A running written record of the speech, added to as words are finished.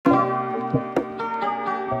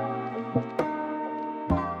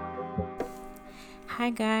Hi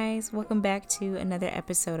guys, welcome back to another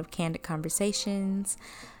episode of Candid Conversations.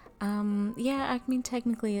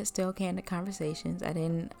 Technically it's still Candid Conversations. I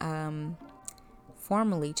didn't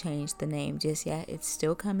formally change the name just yet. It's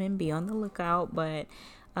still coming, be on the lookout, but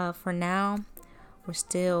for now, we're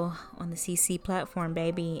still on the CC platform,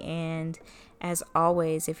 baby. And as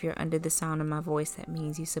always, if you're under the sound of my voice, that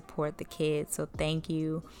means you support the kids. So thank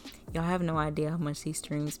you. Y'all have no idea how much these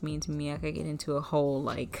streams mean to me. I could get into a whole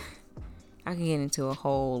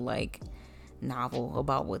novel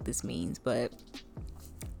about what this means, but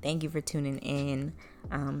thank you for tuning in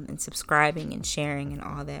and subscribing and sharing and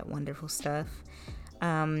all that wonderful stuff.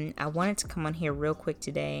 I wanted to come on here real quick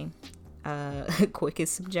today. Quick is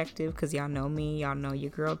subjective because y'all know me, y'all know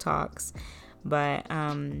your girl talks, but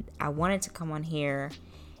I wanted to come on here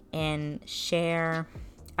and share.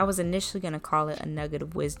 I was initially going to call it a nugget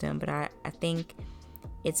of wisdom, but I think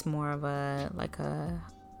it's more of a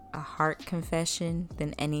heart confession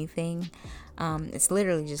than anything. It's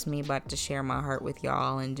literally just me about to share my heart with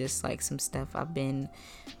y'all and just like some stuff I've been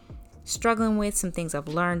struggling with, some things I've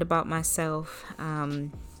learned about myself,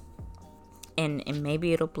 and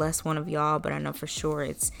maybe it'll bless one of y'all, but I know for sure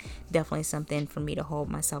it's definitely something for me to hold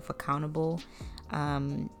myself accountable.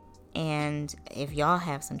 And if y'all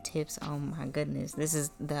have some tips, oh my goodness, this is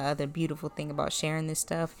the other beautiful thing about sharing this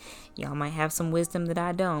stuff. Y'all might have some wisdom that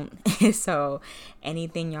I don't. So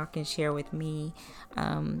anything y'all can share with me,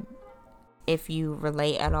 if you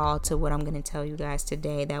relate at all to what I'm going to tell you guys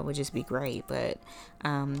today, that would just be great. But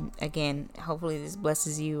again, hopefully this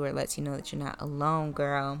blesses you or lets you know that you're not alone,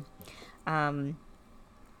 girl.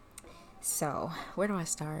 So where do I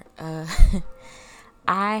start?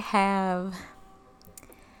 I have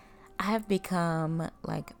become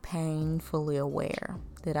like painfully aware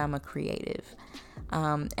that I'm a creative.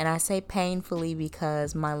 And I say painfully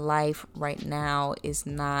because my life right now is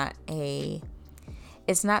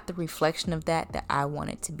it's not the reflection of that I want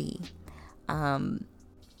it to be.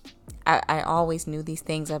 I always knew these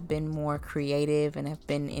things. I've been more creative and I've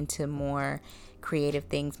been into more creative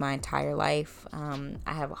things my entire life.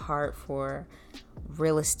 I have a heart for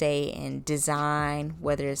real estate and design,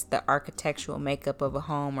 whether it's the architectural makeup of a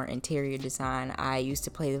home or interior design. I used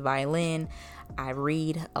to play the violin. I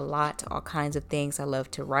read a lot, all kinds of things. I love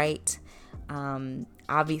to write.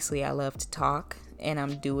 Obviously, I love to talk, and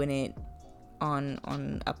I'm doing it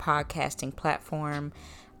on a podcasting platform.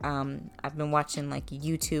 I've been watching like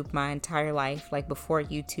YouTube my entire life. Like before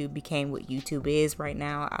YouTube became what YouTube is right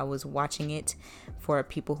now, I was watching it for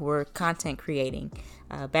people who were content creating.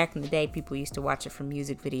 Back in the day, people used to watch it for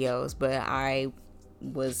music videos, but I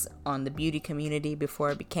was on the beauty community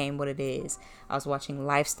before it became what it is. I was watching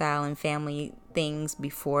lifestyle and family things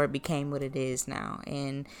before it became what it is now.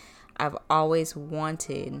 And I've always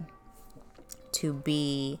wanted to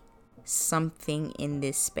be something in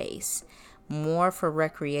this space. More for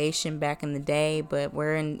recreation back in the day, but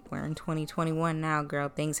we're in 2021 now, girl.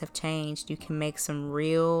 Things have changed. You can make some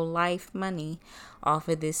real life money off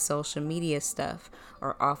of this social media stuff,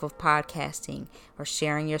 or off of podcasting, or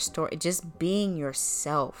sharing your story, just being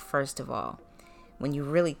yourself. First of all, when you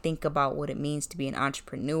really think about what it means to be an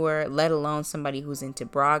entrepreneur, let alone somebody who's into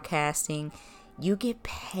broadcasting, you get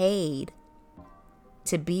paid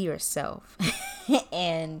to be yourself.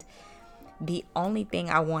 And the only thing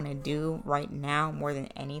I want to do right now more than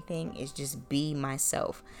anything is just be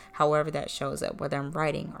myself, however that shows up, whether I'm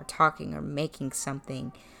writing or talking or making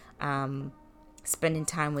something, spending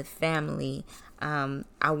time with family.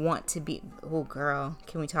 I want to be, oh girl,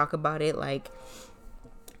 can we talk about it? Like,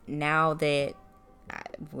 now that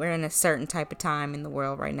we're in a certain type of time in the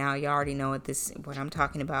world right now, you already know what I'm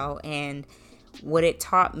talking about. And what it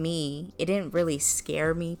taught me, it didn't really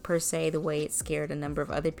scare me per se the way it scared a number of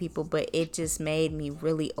other people, but it just made me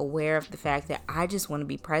really aware of the fact that I just want to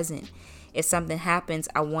be present. If something happens,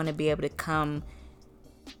 I want to be able to come,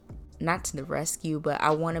 not to the rescue, but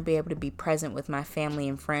I want to be able to be present with my family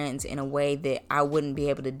and friends in a way that I wouldn't be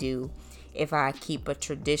able to do if I keep a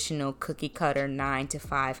traditional cookie cutter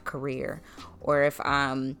 9-to-5 career, or if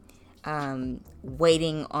I'm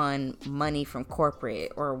waiting on money from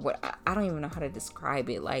corporate, or what. I don't even know how to describe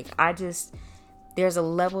it. Like, there's a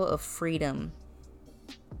level of freedom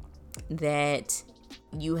that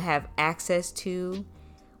you have access to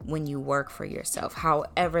when you work for yourself,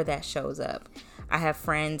 however that shows up. I have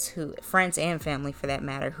friends and family for that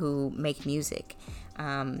matter, who make music,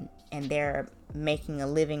 and they're making a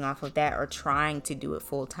living off of that, or trying to do it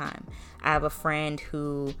full time. I have a friend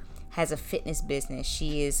who has a fitness business.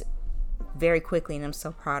 She is very quickly, and I'm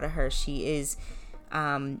so proud of her, she is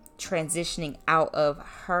transitioning out of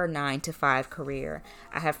her 9-to-5 career.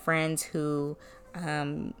 I have friends who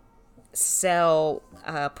sell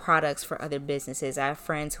products for other businesses. I have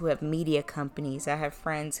friends who have media companies. I have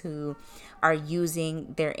friends who are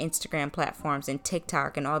using their Instagram platforms and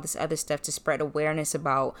TikTok and all this other stuff to spread awareness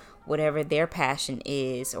about whatever their passion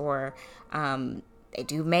is, or they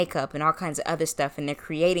do makeup and all kinds of other stuff, and they're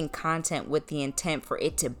creating content with the intent for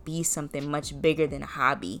it to be something much bigger than a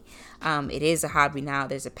hobby. It is a hobby now.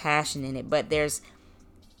 There's a passion in it, but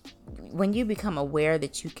when you become aware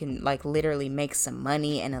that you can like literally make some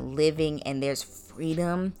money and a living, and there's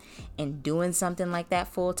freedom in doing something like that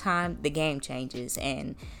full time, the game changes.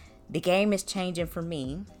 And the game is changing for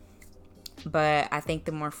me. But I think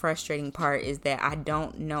the more frustrating part is that I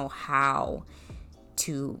don't know how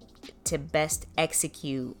to best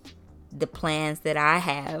execute the plans that I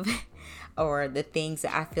have or the things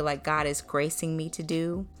that I feel like God is gracing me to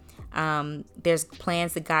do. There's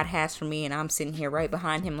plans that God has for me, and I'm sitting here right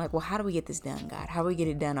behind him like, well, how do we get this done, God? How do we get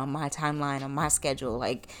it done on my timeline, on my schedule?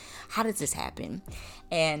 Like, how does this happen?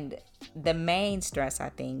 And the main stress I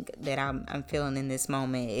think that I'm feeling in this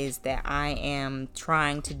moment is that I am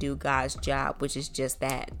trying to do God's job, which is just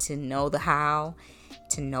that, to know the how,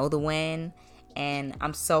 to know the when. And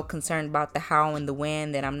I'm so concerned about the how and the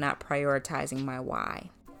when that I'm not prioritizing my why.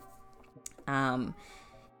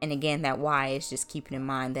 And again, that why is just keeping in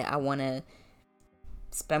mind that I want to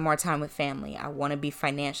spend more time with family. I want to be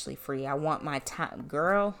financially free. I want my time.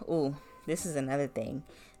 Girl, ooh, this is another thing.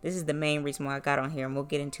 This is the main reason why I got on here, and we'll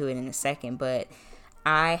get into it in a second. But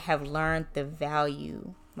I have learned the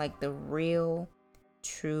value, like the real,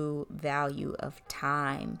 true value of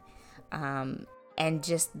time. And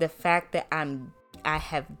just the fact that I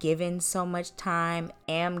have given so much time,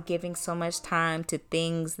 am giving so much time to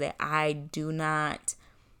things that I do not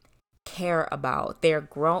care about. They're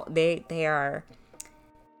grown. They are.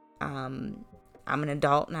 I'm an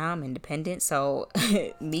adult now. I'm independent. So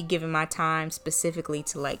me giving my time specifically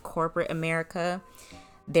to like corporate America,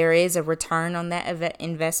 there is a return on that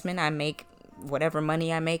investment. I make whatever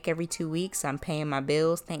money I make every 2 weeks. I'm paying my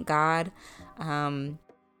bills. Thank God. I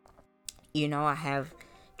have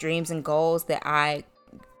dreams and goals that I,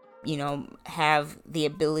 have the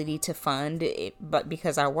ability to fund it, but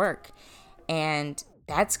because I work, and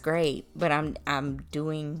that's great. But I'm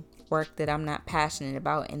doing work that I'm not passionate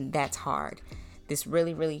about, and that's hard. This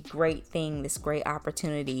really, really great thing, this great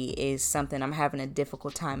opportunity is something I'm having a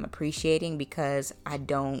difficult time appreciating because I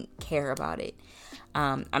don't care about it.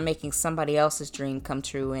 I'm making somebody else's dream come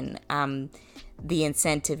true, and the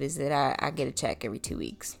incentive is that I get a check every 2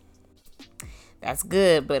 weeks. That's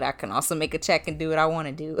good, but I can also make a check and do what I want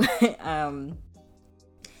to do.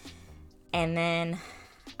 And then,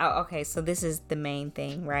 okay, so this is the main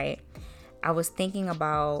thing, right? I was thinking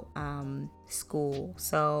about school.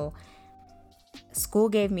 So school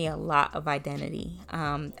gave me a lot of identity.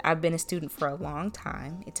 I've been a student for a long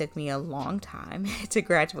time. It took me a long time to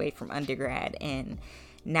graduate from undergrad. And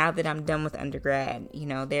now that I'm done with undergrad,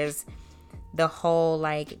 there's the whole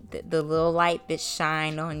like the little light that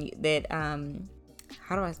shine on you that how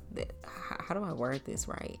do I word this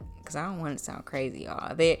right? Because I don't want it to sound crazy,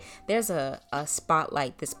 y'all. There's a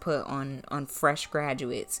spotlight that's put on fresh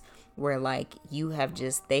graduates where like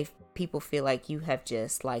people feel like you have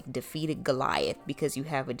just like defeated Goliath because you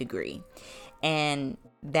have a degree, and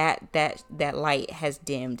that light has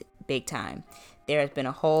dimmed big time. There has been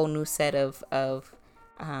a whole new set of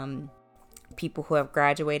people who have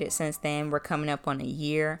graduated since then. We're coming up on a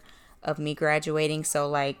year of me graduating, so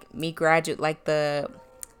like me graduate, like the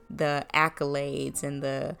accolades and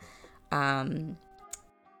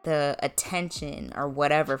the attention or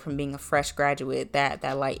whatever from being a fresh graduate, that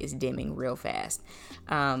light is dimming real fast.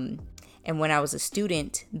 And when I was a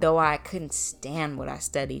student, though I couldn't stand what I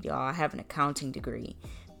studied, y'all, I have an accounting degree.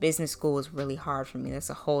 Business school was really hard for me. That's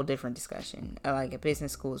a whole different discussion. Like, a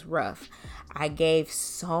business school is rough. I gave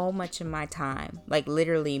so much of my time, like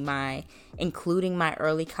literally including my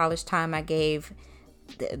early college time, I gave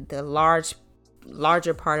the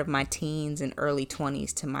larger part of my teens and early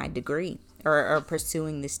 20s to my degree or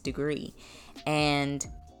pursuing this degree. And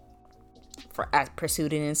I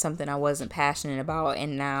pursued it in something I wasn't passionate about,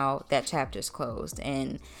 and now that chapter's closed,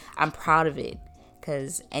 and I'm proud of it.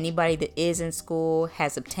 Because anybody that is in school,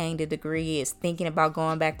 has obtained a degree, is thinking about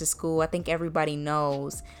going back to school, I think everybody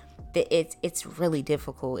knows that it's really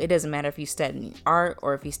difficult. It doesn't matter if you study art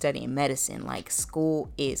or if you study medicine. Like,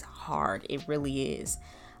 school is hard. It really is.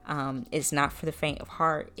 It's not for the faint of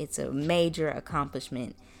heart. It's a major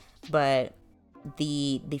accomplishment. But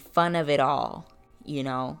the fun of it all,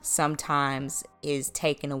 sometimes is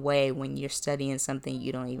taken away when you're studying something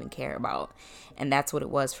you don't even care about. And that's what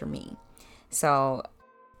it was for me. So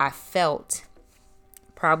I felt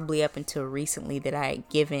probably up until recently that I had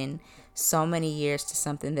given so many years to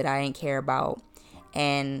something that I didn't care about.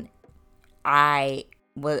 And I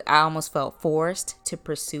almost felt forced to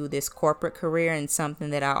pursue this corporate career in something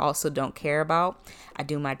that I also don't care about. I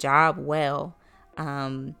do my job well.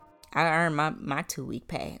 I earn my 2-week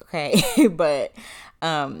pay, okay? But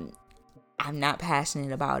I'm not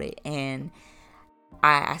passionate about it. And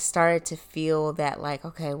I started to feel that, like,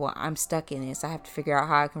 okay, well, I'm stuck in this. I have to figure out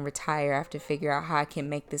how I can retire. I have to figure out how I can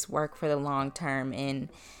make this work for the long term. And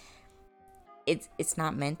it's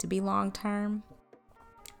not meant to be long term.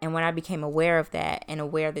 And when I became aware of that and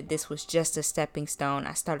aware that this was just a stepping stone,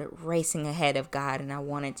 I started racing ahead of God, and I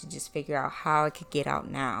wanted to just figure out how I could get out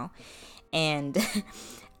now. And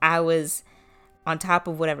I was on top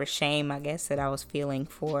of whatever shame, I guess, that I was feeling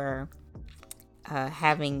for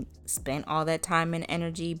having spent all that time and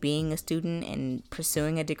energy being a student and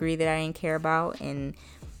pursuing a degree that I didn't care about. And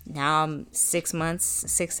now I'm 7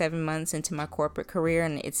 months into my corporate career,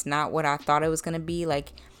 and it's not what I thought it was going to be.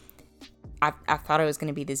 Like, I thought it was going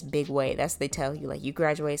to be this big way. That's what they tell you. Like, you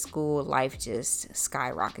graduate school, life just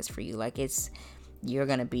skyrockets for you. Like, you're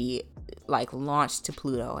going to be like launched to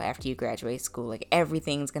Pluto after you graduate school. Like,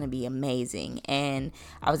 everything's going to be amazing. And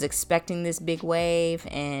I was expecting this big wave,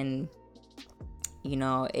 and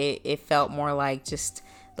it felt more like just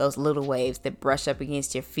those little waves that brush up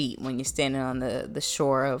against your feet when you're standing on the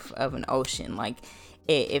shore of an ocean. Like,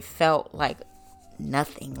 it felt like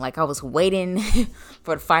nothing. Like, I was waiting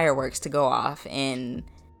for the fireworks to go off, and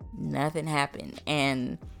nothing happened.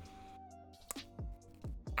 And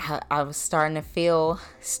I was starting to feel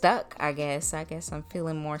stuck, I guess. I'm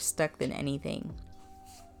feeling more stuck than anything.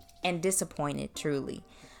 And disappointed, truly.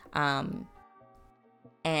 And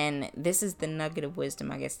this is the nugget of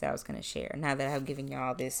wisdom, I guess, that I was going to share. Now that I've given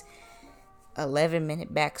y'all this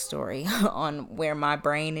 11-minute backstory on where my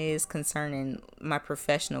brain is concerning my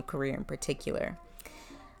professional career in particular.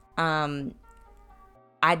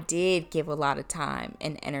 I did give a lot of time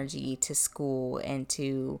and energy to school and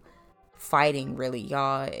to fighting, really,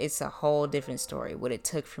 y'all. It's a whole different story what it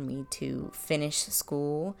took for me to finish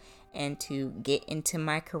school and to get into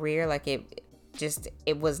my career. Like, it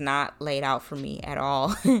was not laid out for me at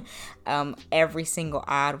all. Every single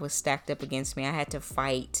odd was stacked up against me. I had to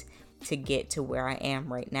fight to get to where I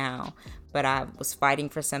am right now. But I was fighting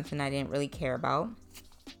for something I didn't really care about,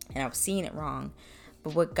 and I was seeing it wrong.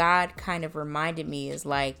 But what God kind of reminded me is,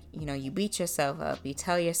 like, you beat yourself up. You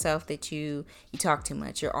tell yourself that you talk too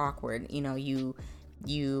much. You're awkward. You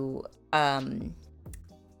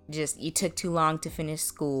took too long to finish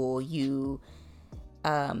school. You're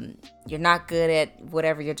not good at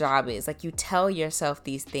whatever your job is. Like, you tell yourself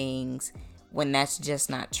these things when that's just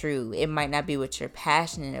not true. It might not be what you're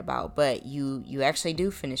passionate about, but you actually do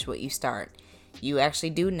finish what you start. You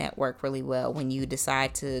actually do network really well when you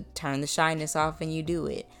decide to turn the shyness off and you do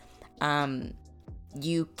it.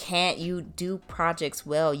 You do projects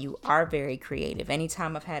well. You are very creative.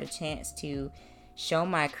 Anytime I've had a chance to show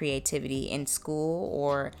my creativity in school,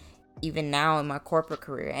 or even now in my corporate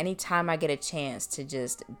career, anytime I get a chance to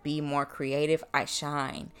just be more creative, I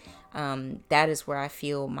shine. That is where I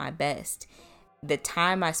feel my best. The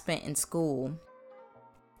time I spent in school,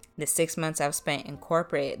 the 6 months I've spent in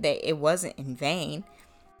corporate, it wasn't in vain.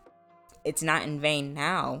 It's not in vain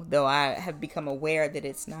now, though I have become aware that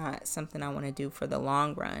it's not something I want to do for the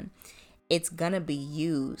long run. It's gonna be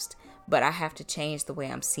used, but I have to change the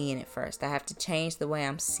way I'm seeing it first. I have to change the way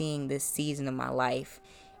I'm seeing this season of my life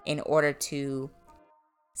in order to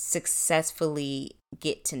successfully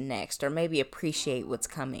get to next, or maybe appreciate what's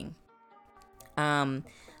coming.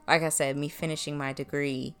 Like I said, me finishing my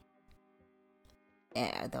degree,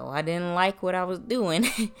 though I didn't like what I was doing,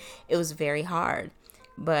 it was very hard.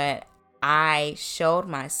 But I showed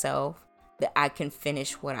myself that I can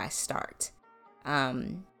finish what I start.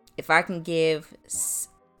 If I can give,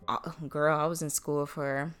 girl, I was in school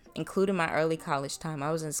for, including my early college time,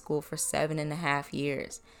 I was in school for 7.5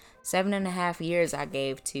 years. 7.5 years I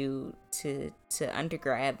gave to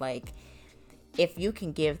undergrad. Like, if you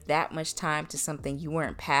can give that much time to something you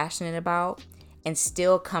weren't passionate about and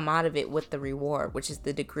still come out of it with the reward, which is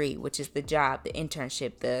the degree, which is the job, the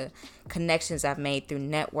internship, the connections I've made through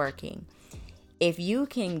networking. If you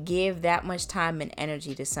can give that much time and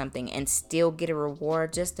energy to something and still get a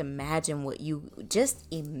reward, just imagine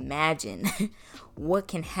what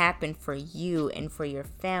can happen for you and for your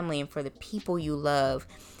family and for the people you love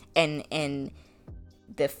and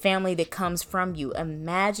the family that comes from you.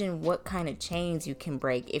 Imagine what kind of chains you can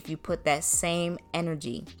break if you put that same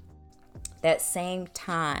energy, that same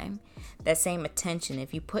time, that same attention,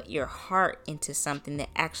 if you put your heart into something that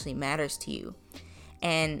actually matters to you.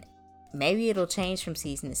 And maybe it'll change from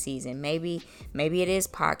season to season. Maybe it is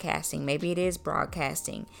podcasting. Maybe it is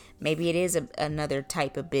broadcasting. Maybe it is another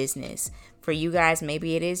type of business. For you guys,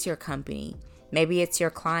 maybe it is your company. Maybe it's your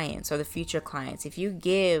clients or the future clients. If you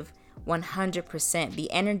give 100%,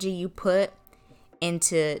 the energy you put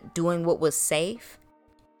into doing what was safe,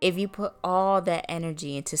 if you put all that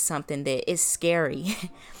energy into something that is scary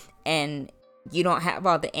and you don't have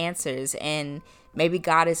all the answers, and maybe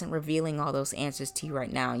God isn't revealing all those answers to you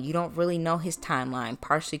right now. You don't really know his timeline,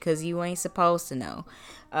 partially because you ain't supposed to know.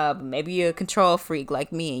 Maybe you're a control freak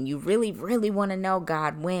like me and you really, really want to know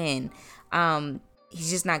God when. He's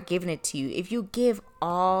just not giving it to you. If you give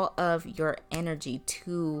all of your energy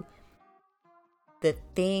to the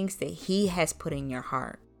things that he has put in your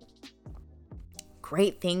heart,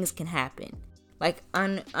 great things can happen. Like,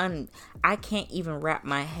 I can't even wrap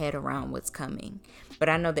my head around what's coming. But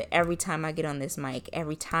I know that every time I get on this mic,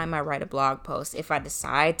 every time I write a blog post, if I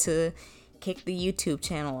decide to kick the YouTube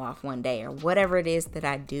channel off one day or whatever it is that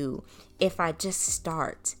I do, if I just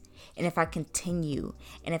start and if I continue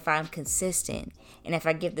and if I'm consistent and if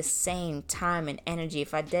I give the same time and energy,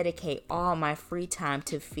 if I dedicate all my free time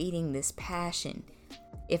to feeding this passion,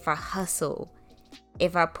 if I hustle,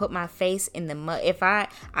 if I put my face in the mud, if I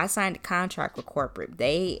signed a contract with corporate,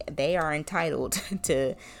 they are entitled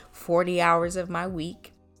to 40 hours of my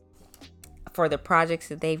week for the projects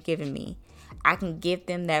that they've given me. I can give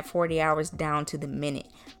them that 40 hours down to the minute,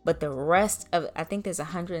 but the rest of, I think there's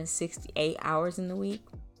 168 hours in the week.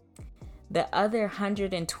 The other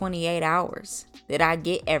 128 hours that I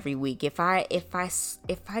get every week, if I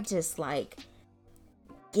just like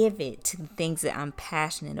give it to the things that I'm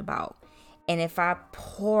passionate about, and if I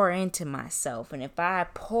pour into myself, and if I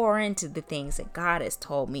pour into the things that God has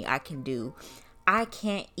told me I can do, I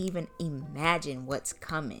can't even imagine what's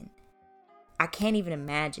coming. I can't even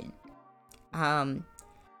imagine. I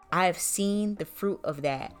have seen the fruit of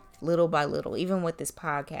that little by little, even with this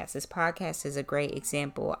podcast. This podcast is a great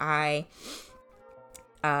example. I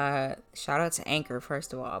shout out to Anchor,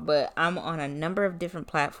 first of all, but I'm on a number of different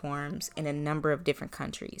platforms in a number of different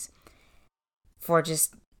countries for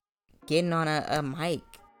just getting on a mic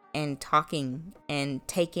and talking and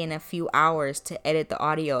taking a few hours to edit the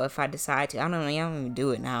audio if I decide to. I don't even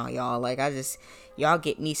do it now, y'all. Like, y'all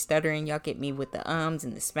get me stuttering, y'all get me with the ums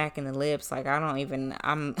and the smacking the lips. Like,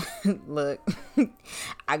 look,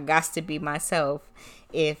 I got to be myself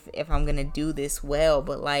if I'm gonna do this well.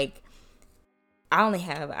 But like, I only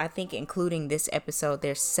have, I think including this episode,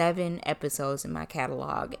 there's 7 episodes in my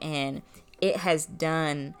catalog, and it has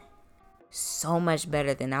done so much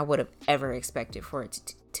better than I would have ever expected for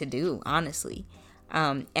it to do, honestly.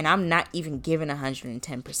 And I'm not even giving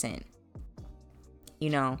 110%. You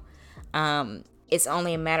know, it's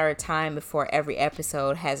only a matter of time before every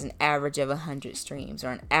episode has an average of 100 streams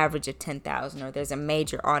or an average of 10,000, or there's a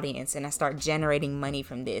major audience and I start generating money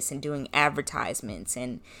from this and doing advertisements.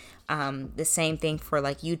 And the same thing for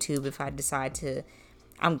like YouTube. If I decide to,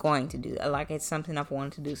 I'm going to do that. Like, it's something I've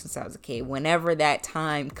wanted to do since I was a kid. Whenever that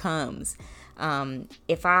time comes,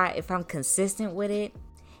 if I'm consistent with it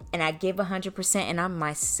and I give 100%, and I'm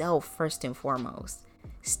myself first and foremost,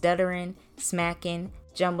 stuttering, smacking,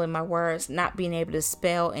 jumbling my words, not being able to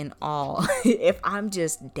spell and all, if I'm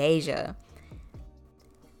just Deja,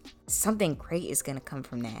 something great is going to come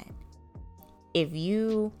from that. If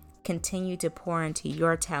you continue to pour into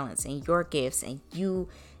your talents and your gifts, and you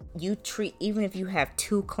treat, even if you have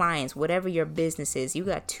 2 clients, whatever your business is, you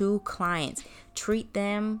got 2 clients, treat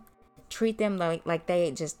them like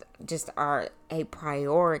they just are a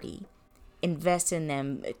priority. Invest in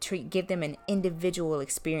them, give them an individual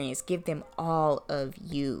experience, give them all of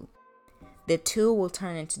you. The 2 will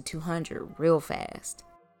turn into 200 real fast.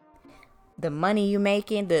 The money you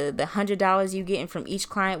making, the $100 you getting from each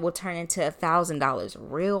client will turn into $1,000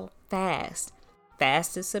 real fast.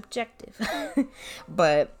 Fast is subjective,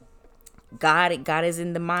 but God is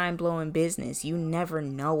in the mind-blowing business. You never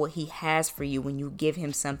know what he has for you when you give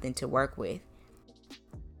him something to work with.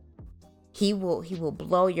 He will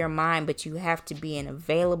blow your mind, but you have to be an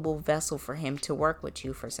available vessel for him to work with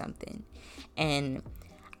you for something. And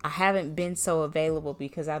I haven't been so available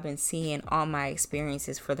because I've been seeing all my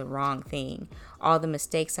experiences for the wrong thing. All the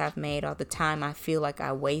mistakes I've made, all the time I feel like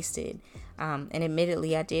I wasted. And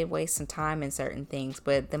admittedly, I did waste some time in certain things,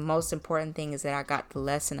 but the most important thing is that I got the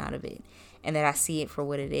lesson out of it, and that I see it for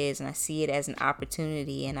what it is, and I see it as an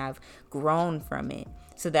opportunity, and I've grown from it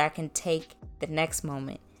so that I can take the next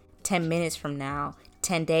moment, 10 minutes from now,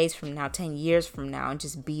 10 days from now, 10 years from now, and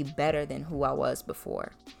just be better than who I was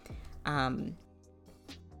before.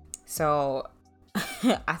 So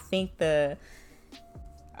I think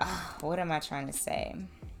what am I trying to say?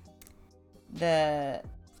 the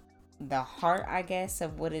heart, I guess,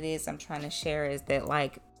 of what it is I'm trying to share is that,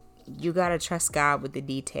 like, you got to trust God with the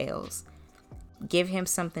details. Give him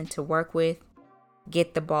something to work with,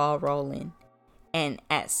 get the ball rolling. And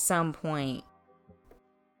at some point,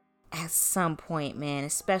 man,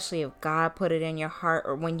 especially if God put it in your heart,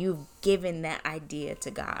 or when you've given that idea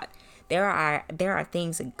to God, there are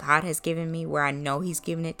things that God has given me where I know he's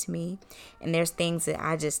given it to me, and there's things that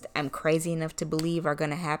I'm crazy enough to believe are going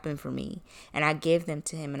to happen for me, and I give them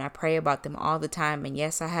to him and I pray about them all the time. And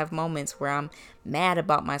yes, I have moments where I'm mad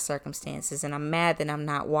about my circumstances and I'm mad that I'm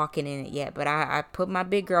not walking in it yet, but I put my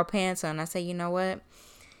big girl pants on and I say, you know what?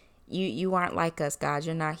 You aren't like us, God.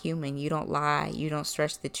 You're not human. You don't lie. You don't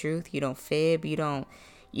stretch the truth. You don't fib. You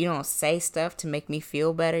don't say stuff to make me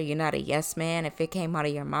feel better. You're not a yes man. If it came out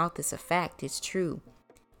of your mouth, it's a fact. It's true.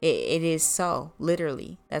 It is so.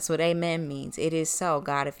 Literally. That's what amen means. It is so,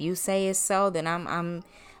 God. If you say it's so, then I'm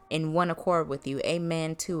in one accord with you.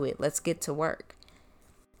 Amen to it. Let's get to work.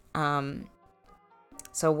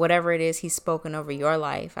 So whatever it is he's spoken over your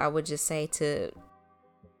life, I would just say to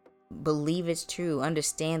believe it's true,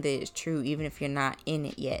 understand that it's true, even if you're not in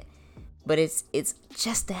it yet. But it's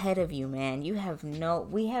just ahead of you, man.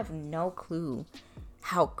 We have no clue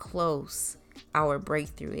how close our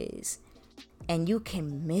breakthrough is. And you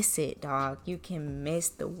can miss it, dog. You can miss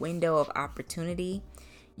the window of opportunity.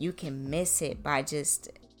 You can miss it by just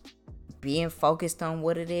being focused on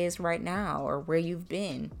what it is right now or where you've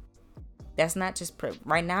been. That's not just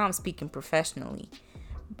right now. I'm speaking professionally.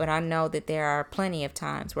 But I know that there are plenty of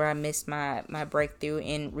times where I missed my breakthrough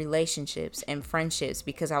in relationships and friendships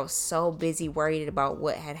because I was so busy worried about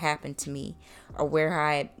what had happened to me or where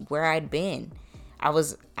I'd been. I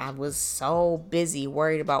was so busy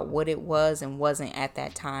worried about what it was and wasn't at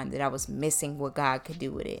that time that I was missing what God could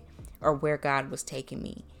do with it or where God was taking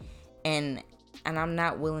me. And I'm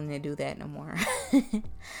not willing to do that no more.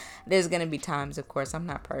 There's going to be times, of course, I'm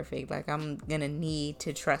not perfect. Like, I'm going to need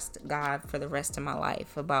to trust God for the rest of my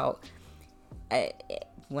life about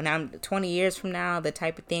when I'm 20 years from now, the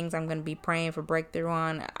type of things I'm going to be praying for breakthrough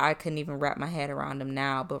on. I couldn't even wrap my head around them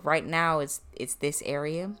now. But right now, it's this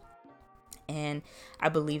area. And I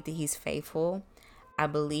believe that he's faithful. I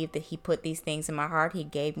believe that he put these things in my heart. He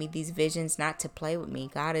gave me these visions not to play with me.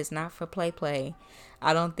 God is not for play.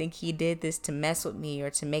 I don't think he did this to mess with me or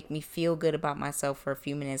to make me feel good about myself for a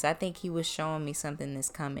few minutes. I think he was showing me something that's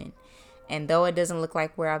coming. And though it doesn't look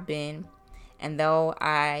like where I've been, and though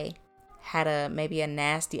I had maybe a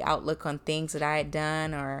nasty outlook on things that I had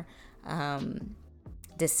done or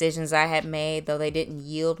decisions I had made, though they didn't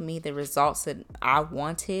yield me the results that I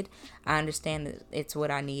wanted, I understand that it's what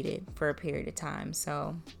I needed for a period of time.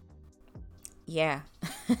 So yeah.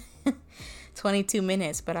 22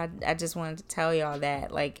 minutes, but I just wanted to tell y'all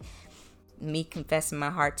that, like, me confessing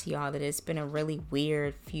my heart to y'all, that it's been a really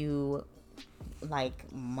weird few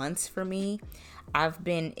months for me. I've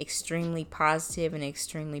been extremely positive and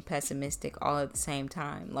extremely pessimistic all at the same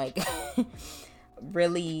time. Like,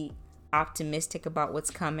 really optimistic about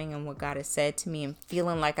what's coming and what God has said to me and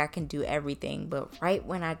feeling like I can do everything. But right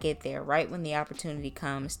when I get there, right when the opportunity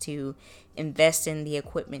comes to invest in the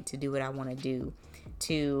equipment to do what I want to do,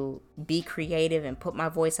 to be creative and put my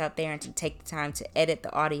voice out there and to take the time to edit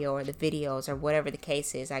the audio or the videos or whatever the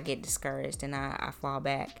case is, I get discouraged and I fall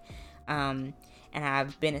back. And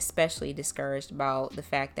I've been especially discouraged about the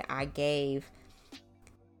fact that I gave,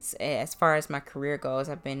 as far as my career goes,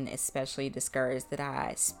 I've been especially discouraged that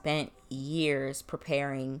I spent years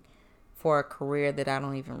preparing for a career that I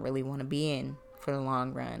don't even really want to be in for the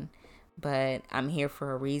long run. But I'm here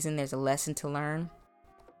for a reason. There's a lesson to learn.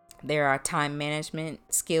 There are time management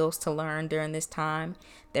skills to learn during this time.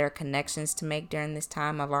 There are connections to make during this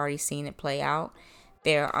time. I've already seen it play out.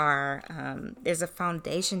 There's a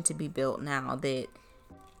foundation to be built now that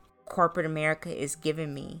corporate America is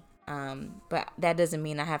giving me. But that doesn't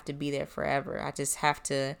mean I have to be there forever. I just have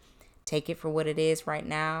to take it for what it is right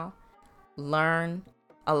now. Learn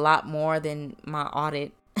a lot more than my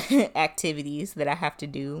audit activities that I have to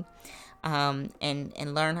do. And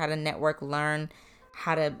learn how to network, learn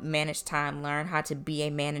how to manage time, learn how to be a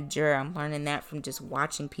manager. I'm learning that from just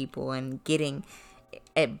watching people and getting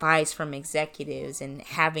advice from executives and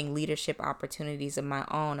having leadership opportunities of my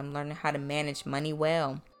own. I'm learning how to manage money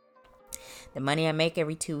well. The money I make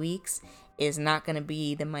every 2 weeks is not going to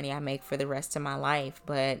be the money I make for the rest of my life,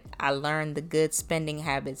 but I learned the good spending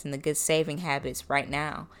habits and the good saving habits right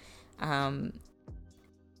now. I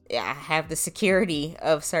have the security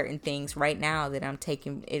of certain things right now that I'm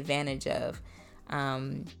taking advantage of.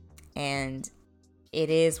 And it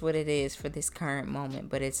is what it is for this current moment,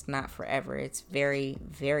 but it's not forever. It's very,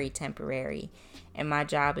 very temporary. And my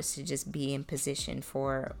job is to just be in position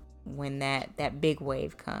for when that big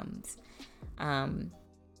wave comes.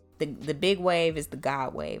 The big wave is the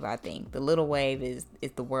God wave, I think. The little wave is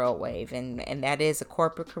the world wave, and that is a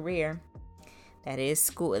corporate career. That is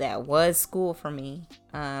school. That was school for me,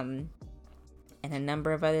 and a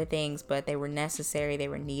number of other things, but they were necessary. They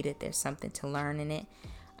were needed. There's something to learn in it.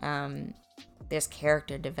 There's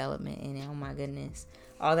character development in it. Oh my goodness.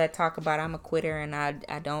 All that talk about I'm a quitter and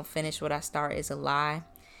I don't finish what I start is a lie.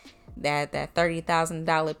 That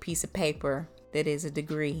 $30,000 piece of paper that is a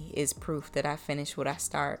degree is proof that I finish what I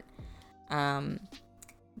start.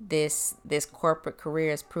 This corporate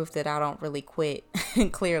career is proof that I don't really quit.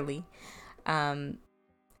 Clearly. It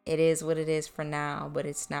is what it is for now, but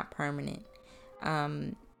it's not permanent.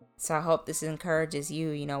 So I hope this encourages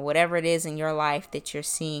you, whatever it is in your life that you're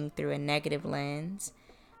seeing through a negative lens,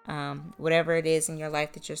 whatever it is in your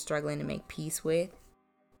life that you're struggling to make peace with.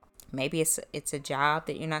 Maybe it's a job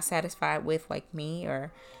that you're not satisfied with, like me,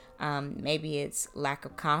 or maybe it's lack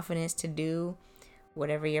of confidence to do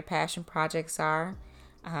whatever your passion projects are.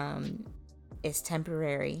 It's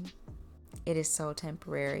temporary. It is so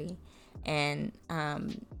temporary. And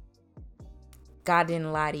God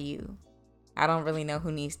didn't lie to you. I don't really know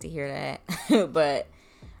who needs to hear that, but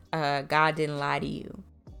God didn't lie to you.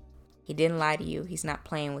 He didn't lie to you. He's not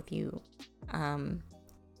playing with you.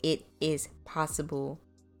 It is possible.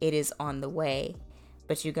 It is on the way,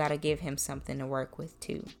 but you got to give him something to work with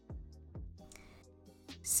too.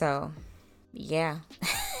 So, yeah,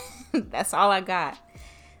 that's all I got.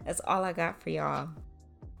 That's all I got for y'all.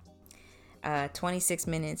 26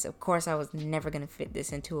 minutes. Of course, I was never going to fit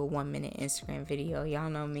this into a 1-minute Instagram video. Y'all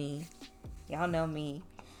know me.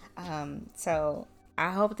 So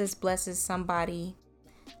I hope this blesses somebody.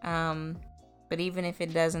 But even if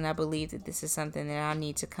it doesn't, I believe that this is something that I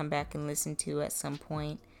need to come back and listen to at some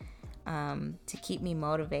point, to keep me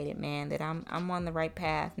motivated, man, that I'm on the right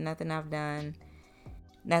path. Nothing I've done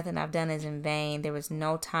is in vain. There was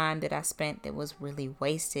no time that I spent that was really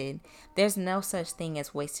wasted. There's no such thing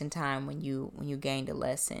as wasting time when you gained a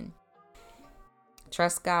lesson.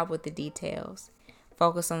 Trust God with the details.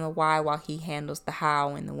 Focus on the why while he handles the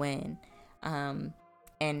how and the when.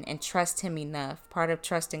 And trust him enough. Part of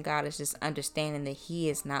trusting God is just understanding that he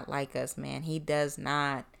is not like us, man. He does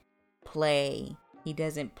not play. He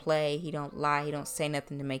doesn't play. He don't lie. He don't say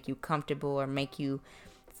nothing to make you comfortable or make you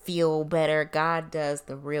feel better. God does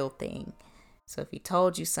the real thing. So if he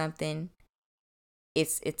told you something,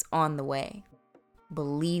 it's on the way.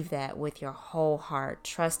 Believe that with your whole heart.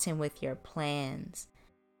 Trust him with your plans.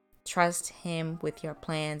 Trust him with your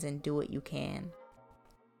plans and do what you can.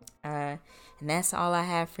 And that's all I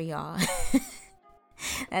have for y'all.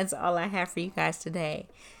 That's all I have for you guys today.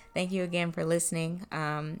 Thank you again for listening.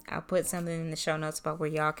 I'll put something in the show notes about where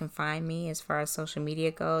y'all can find me as far as social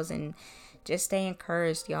media goes, and just stay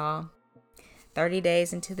encouraged, y'all. 30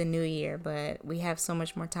 days into the new year, but we have so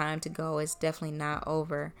much more time to go. It's definitely not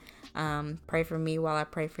over. Pray for me while I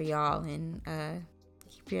pray for y'all, and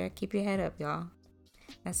keep your head up, y'all.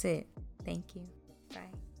 That's it. Thank you.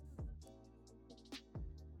 Bye.